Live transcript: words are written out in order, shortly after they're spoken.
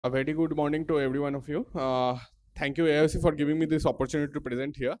A very good morning to every one of you. Thank you AIOC for giving me this opportunity to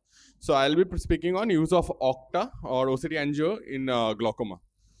present here. So I'll be speaking on use of OCTA or OCT angio in glaucoma.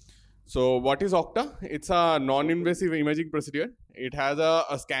 So what is OCTA? It's a non-invasive imaging procedure. It has a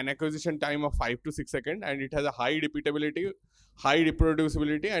scan acquisition time of 5 to 6 seconds, and it has a high repeatability, high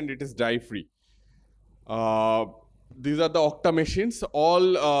reproducibility, and it is dye-free. These are the OCTA machines. All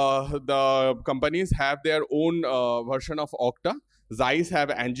the companies have their own version of OCTA. Zeiss have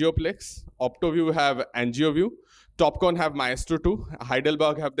Angioplex, Optoview have AngioView, Topcon have Maestro 2,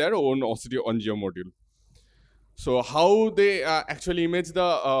 Heidelberg have their own OCT angio module. So how they actually image the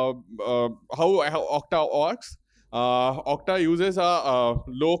how OCTA works? OCTA uses a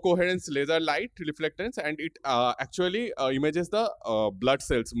low coherence laser light reflectance, and it actually images the blood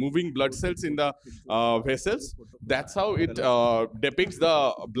cells, moving blood cells in the vessels. That's how it depicts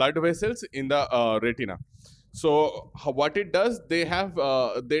the blood vessels in the retina. So what it does, they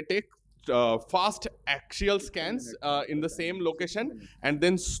take fast axial scans in the same location, and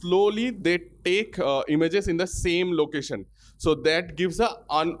then slowly they take images in the same location. So that gives a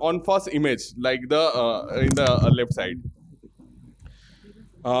on-fast image like the in the left side.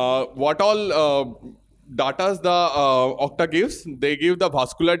 What all data the OCTA gives? They give the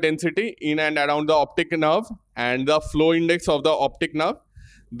vascular density in and around the optic nerve and the flow index of the optic nerve,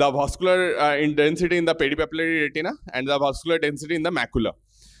 the vascular density in the peripapillary retina, and the vascular density in the macula.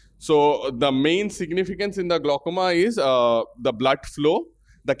 So the main significance in the glaucoma is the blood flow,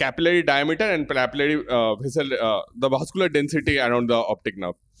 the capillary diameter, and papillary vessel, the vascular density around the optic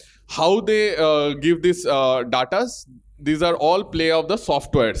nerve. How they give this data? These are all play of the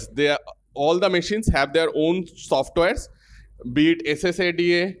softwares. All the machines have their own softwares, be it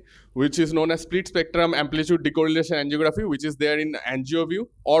SSADA, which is known as split spectrum amplitude decorrelation angiography, which is there in AngioView,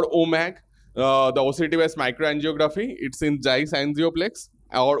 or OMAG, the OCT based microangiography. It's in Zeiss Angioplex,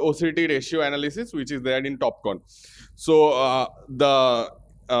 or OCT ratio analysis, which is there in Topcon. So the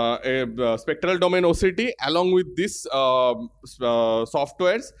spectral domain OCT, along with this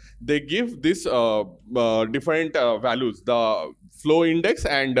softwares, they give this different values, the flow index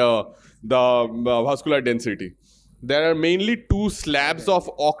and the vascular density. There are mainly two slabs of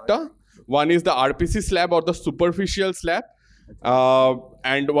OCTA. One is the RPC slab or the superficial slab,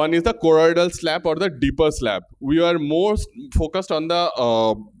 and one is the choroidal slab or the deeper slab. We are more focused on the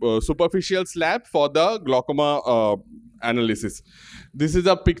superficial slab for the glaucoma analysis. This is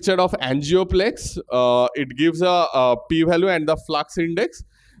a picture of angioplex. It gives a p-value and the flux index.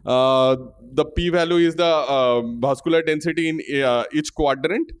 The p-value is the vascular density in each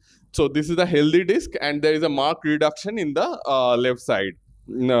quadrant. So this is a healthy disc, and there is a marked reduction in the left side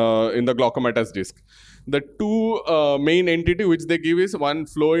in the glaucomatous disc. The two main entity which they give is one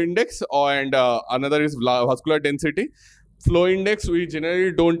flow index and another is vascular density. Flow index we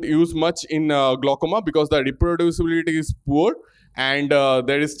generally don't use much in glaucoma because the reproducibility is poor, and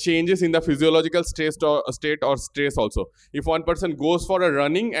there is changes in the physiological state or stress also. If one person goes for a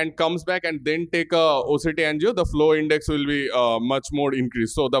running and comes back and then take a OCT angio, the flow index will be much more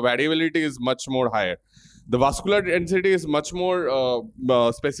increased. So the variability is much more higher. The vascular density is much more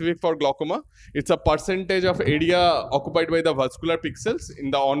specific for glaucoma. It's a percentage of area occupied by the vascular pixels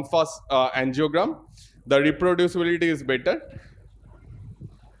in the on-fast angiogram. The reproducibility is better,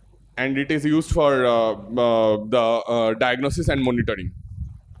 and it is used for the diagnosis and monitoring.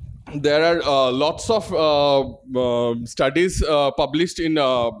 There are lots of studies published in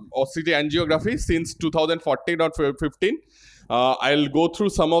OCT angiography since 2014 or 15. I'll go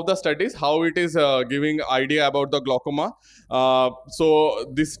through some of the studies, how it is giving idea about the glaucoma. So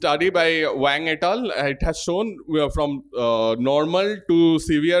this study by Wang et al., it has shown from normal to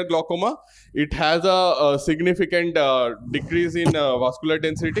severe glaucoma, it has a significant decrease in vascular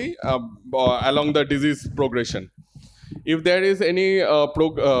density along the disease progression. If there is any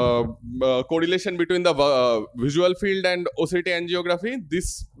correlation between the visual field and OCT angiography,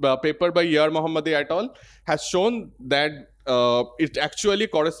 this paper by Yar Mohammadi et al. Has shown that it actually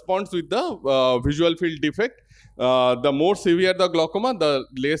corresponds with the visual field defect. The more severe the glaucoma, the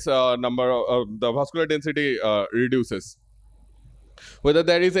less number of the vascular density reduces. Whether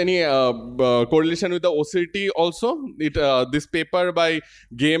there is any correlation with the OCT also, this paper by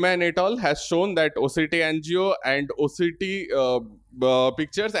Gaiman et al. Has shown that OCT angio and OCT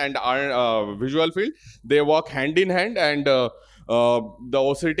pictures and our visual field, they work hand in hand, and the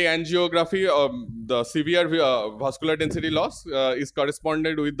OCT angiography, the severe vascular density loss is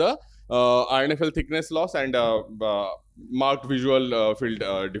corresponded with the RNFL thickness loss and marked visual field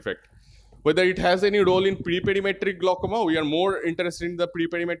defect. Whether it has any role in pre-perimetric glaucoma, we are more interested in the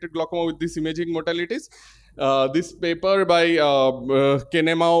pre-perimetric glaucoma with these imaging modalities. This paper by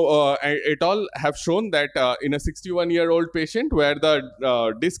Kenemau et al. Have shown that in a 61-year-old patient where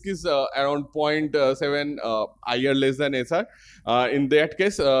the disc is around 0.7 IR less than SR, in that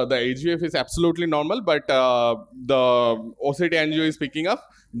case, the HVF is absolutely normal, but the OCTA angio is picking up,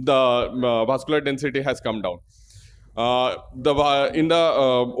 the vascular density has come down. In the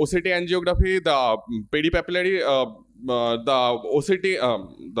OCT angiography, the pedipapillary, the OCT,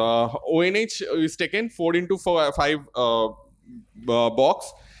 the ONH is taken 4x5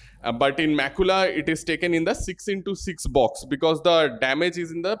 box, but in macula it is taken in the 6x6 box because the damage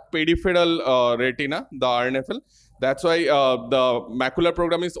is in the peripheral retina, the RNFL. That's why the macular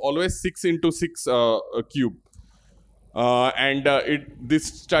program is always 6x6 cube. This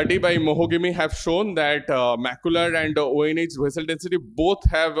study by Mohogimi have shown that macular and ONH vessel density both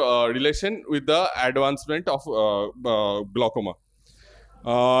have relation with the advancement of glaucoma.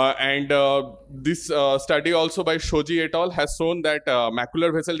 This study also by Shoji et al. Has shown that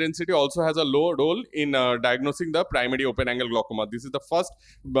macular vessel density also has a low role in diagnosing the primary open angle glaucoma. This is the first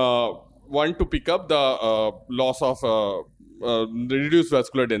one to pick up the loss of reduced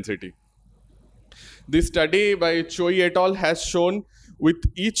vascular density. This study by Choi et al. Has shown with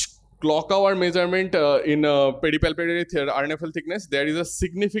each clock hour measurement in pedipalpable RNFL thickness, there is a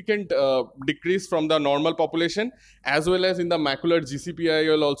significant decrease from the normal population as well as in the macular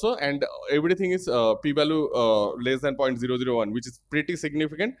GCPIL also, and everything is p-value less than 0.001, which is pretty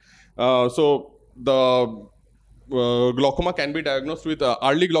significant. So the glaucoma can be diagnosed with,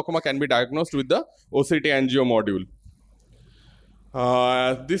 early glaucoma can be diagnosed with the OCT angio module.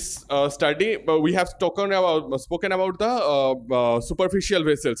 This study, we have spoken about the superficial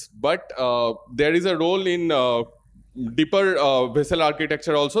vessels, but there is a role in deeper vessel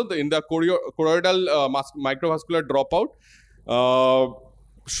architecture also. In the choroidal microvascular dropout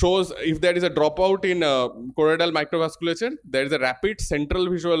shows if there is a dropout in choroidal microvasculature, there is a rapid central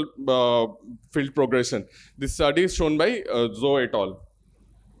visual field progression. This study is shown by Zhou et al.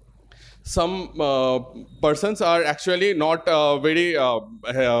 Some persons are actually not very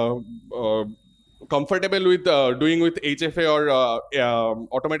comfortable with doing with HFA or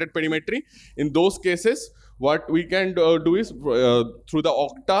automated perimetry. In those cases, what we can do is through the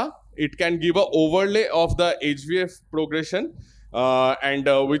OCTA, it can give an overlay of the HVF progression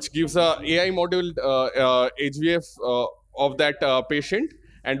which gives a AI module HVF of that patient,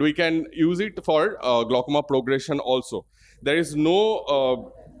 and we can use it for glaucoma progression also. There is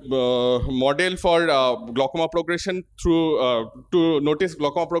no model for glaucoma progression through to notice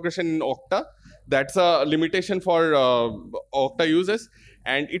glaucoma progression in OCTA. That's a limitation for OCTA users,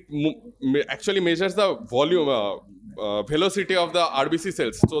 and it actually measures the volume, velocity of the RBC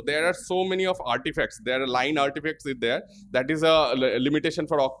cells. So there are so many of artifacts. There are line artifacts in there. That is a limitation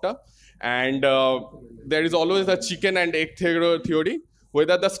for OCTA, and there is always the chicken and egg theory.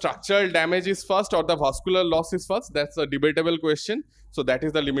 Whether the structural damage is first or the vascular loss is first, that's a debatable question. So that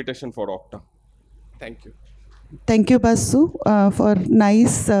is the limitation for OCTA. Thank you. Thank you, Basu, for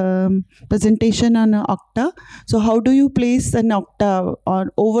nice presentation on OCTA. So how do you place an OCTA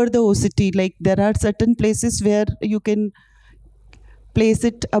or over the OCT? Like there are certain places where you can place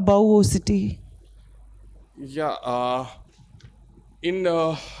it above OCT. Yeah. In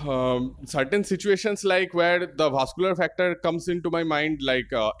certain situations, like where the vascular factor comes into my mind,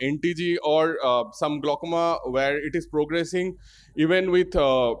 like NTG or some glaucoma where it is progressing even with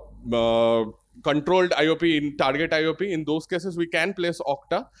controlled IOP, in target IOP, in those cases we can place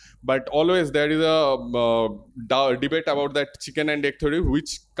OCTA, but always there is a debate about that chicken and egg theory,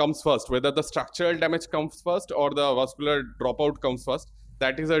 which comes first, whether the structural damage comes first or the vascular dropout comes first.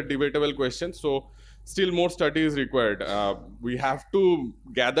 That is a debatable question. So still more study is required. We have to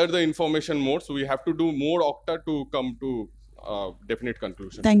gather the information more, so we have to do more OCTA to come to definite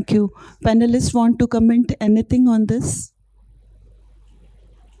conclusion. Thank you. Panelists want to comment anything on this?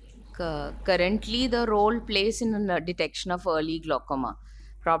 Currently, the role plays in the detection of early glaucoma.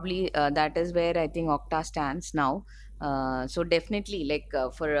 Probably that is where I think OCTA stands now. So definitely, like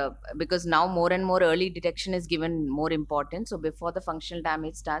because now more and more early detection is given more importance. So before the functional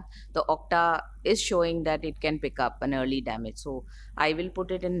damage starts, the OCTA is showing that it can pick up an early damage. So I will put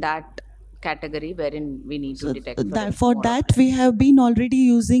it in that category wherein we need to detect. For that, we have been already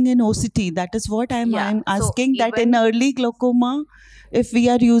using an OCT. That is what I'm asking, so that in early glaucoma, if we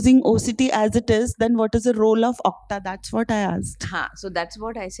are using OCT as it is, then what is the role of OCTA? That's what I asked. So that's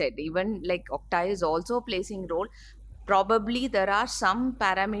what I said. Even like OCTA is also placing role. Probably there are some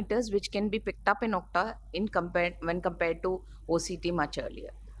parameters which can be picked up in OCTA when compared to OCT much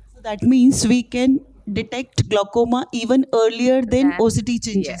earlier. That means we can detect glaucoma even earlier than OCT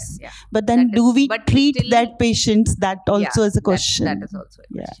changes. yeah. But then That do is- we but treat still- that patients? That also Yeah, is a question. That is also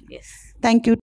a question. Yes. Thank you.